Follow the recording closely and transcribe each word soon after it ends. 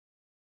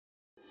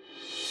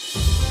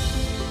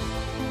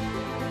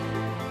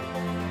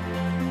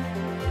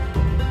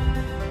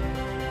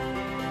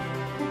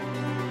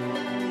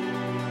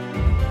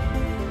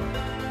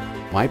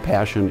My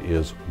passion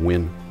is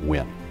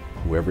win-win.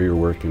 Whoever you're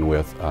working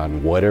with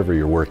on whatever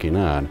you're working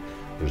on,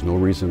 there's no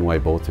reason why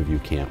both of you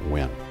can't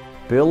win.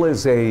 Bill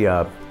is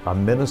a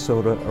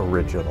Minnesota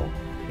original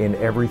in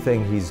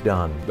everything he's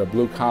done. The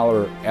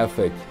blue-collar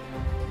ethic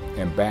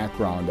and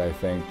background, I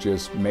think,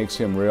 just makes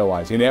him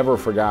realize he never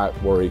forgot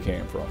where he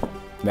came from.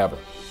 Never.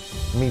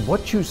 I mean,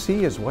 what you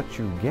see is what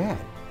you get.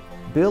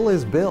 Bill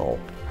is Bill.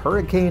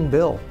 Hurricane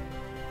Bill.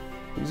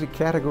 He's a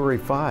Category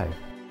 5.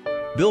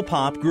 Bill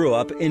Popp grew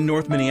up in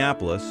North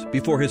Minneapolis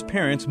before his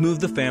parents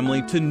moved the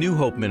family to New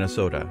Hope,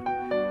 Minnesota.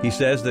 He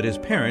says that his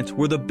parents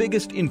were the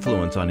biggest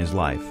influence on his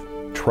life.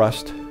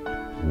 Trust,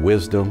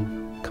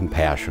 wisdom,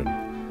 compassion.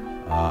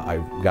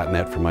 I've gotten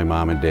that from my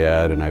mom and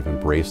dad, and I've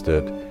embraced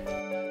it.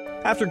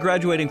 After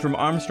graduating from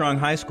Armstrong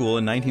High School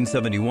in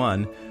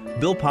 1971,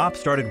 Bill Popp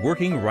started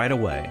working right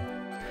away.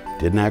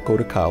 Did not go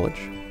to college.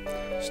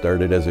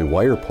 Started as a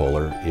wire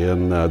puller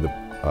in the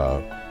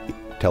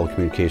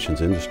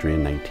telecommunications industry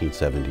in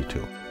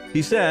 1972.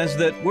 He says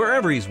that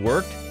wherever he's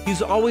worked,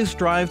 he's always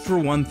strived for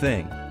one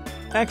thing: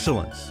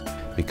 excellence.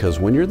 Because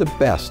when you're the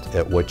best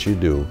at what you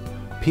do,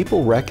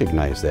 people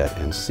recognize that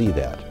and see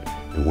that.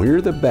 And when you're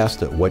the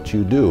best at what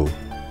you do,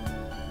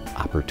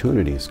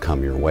 opportunities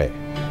come your way.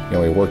 You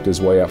know, he worked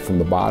his way up from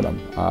the bottom,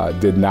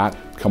 did not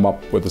come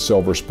up with a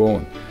silver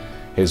spoon.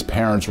 His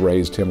parents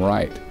raised him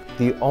right.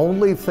 The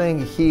only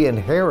thing he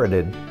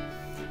inherited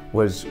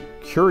was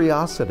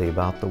curiosity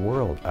about the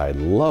world. I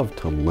love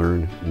to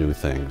learn new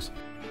things.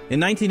 In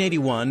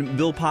 1981,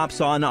 Bill Popp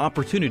saw an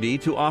opportunity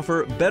to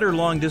offer better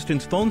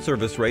long-distance phone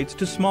service rates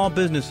to small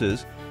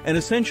businesses, and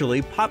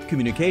essentially Popp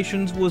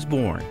Communications was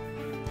born.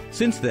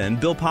 Since then,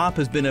 Bill Popp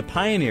has been a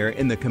pioneer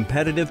in the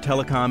competitive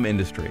telecom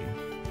industry.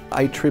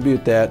 I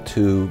attribute that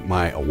to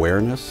my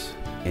awareness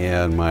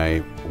and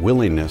my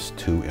willingness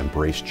to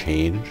embrace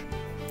change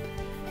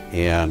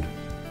and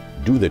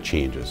do the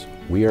changes.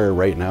 We are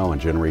right now in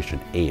generation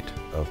 8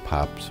 of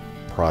Popp's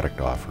product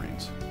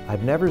offerings.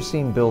 I've never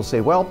seen Bill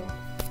say, well,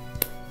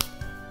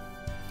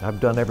 I've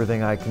done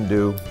everything I can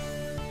do.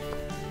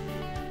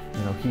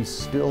 You know, he's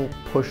still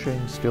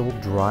pushing, still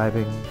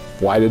driving.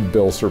 Why did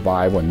Bill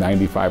survive when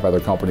 95 other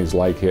companies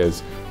like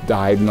his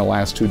died in the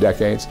last 2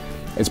 decades?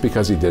 It's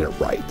because he did it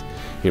right.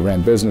 He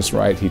ran business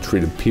right, he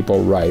treated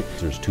people right.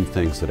 There's 2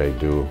 things that I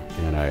do,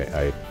 and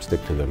I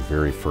stick to them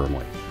very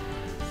firmly.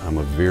 I'm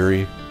a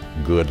very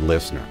good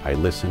listener. I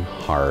listen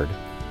hard.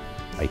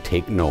 I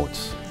take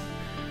notes.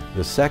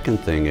 The second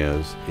thing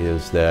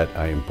is that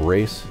I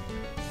embrace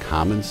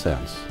common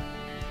sense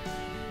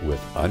with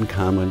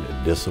uncommon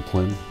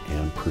discipline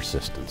and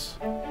persistence.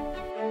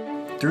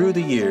 Through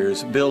the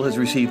years, Bill has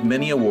received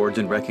many awards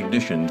and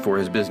recognition for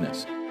his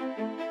business,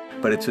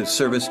 but it's his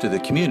service to the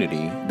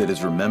community that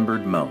is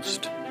remembered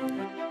most.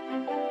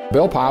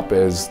 Bill Popp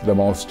is the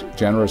most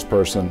generous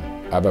person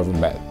I've ever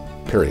met,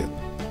 period.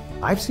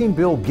 I've seen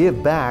Bill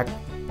give back,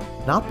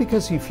 not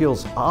because he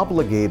feels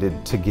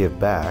obligated to give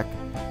back,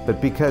 but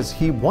because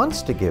he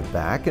wants to give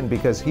back and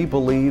because he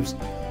believes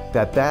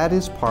that that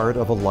is part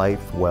of a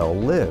life well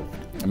lived.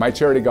 In my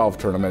charity golf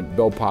tournament,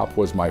 Bill Popp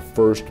was my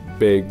first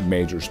big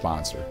major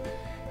sponsor.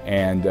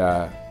 And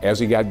as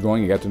he got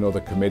going, he got to know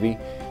the committee,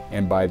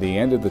 and by the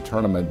end of the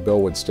tournament,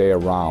 Bill would stay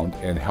around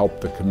and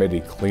help the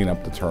committee clean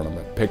up the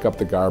tournament, pick up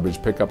the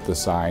garbage, pick up the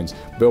signs.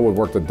 Bill would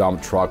work the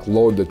dump truck,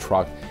 load the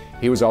truck.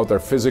 He was out there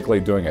physically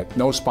doing it.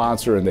 No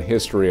sponsor in the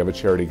history of a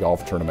charity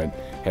golf tournament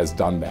has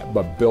done that,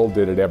 but Bill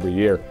did it every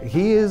year.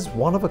 He is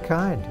one of a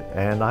kind,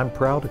 and I'm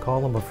proud to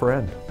call him a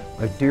friend,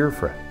 a dear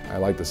friend. I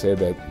like to say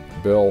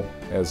that Bill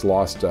has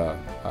lost a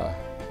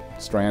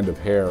strand of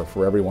hair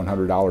for every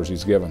 $100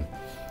 he's given.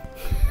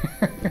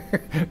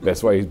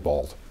 That's why he's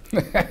bald.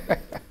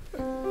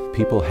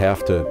 People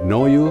have to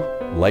know you,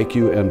 like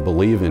you, and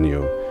believe in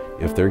you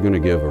if they're going to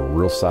give a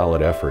real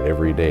solid effort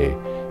every day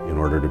in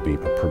order to be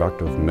a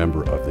productive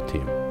member of the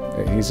team.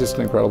 He's just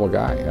an incredible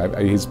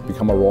guy. He's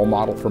become a role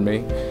model for me,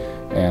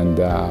 and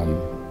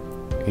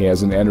he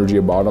has an energy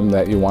about him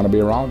that you want to be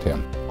around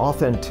him.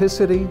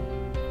 Authenticity,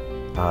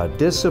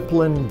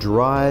 discipline,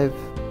 drive,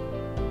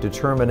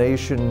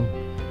 determination.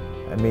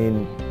 I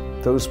mean,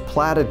 those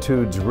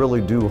platitudes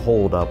really do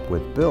hold up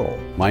with Bill.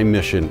 My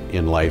mission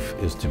in life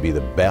is to be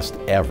the best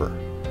ever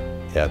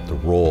at the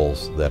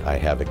roles that I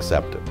have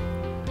accepted.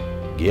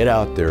 Get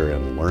out there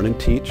and learn and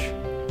teach,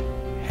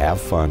 have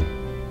fun,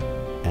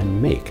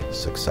 and make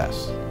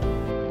success.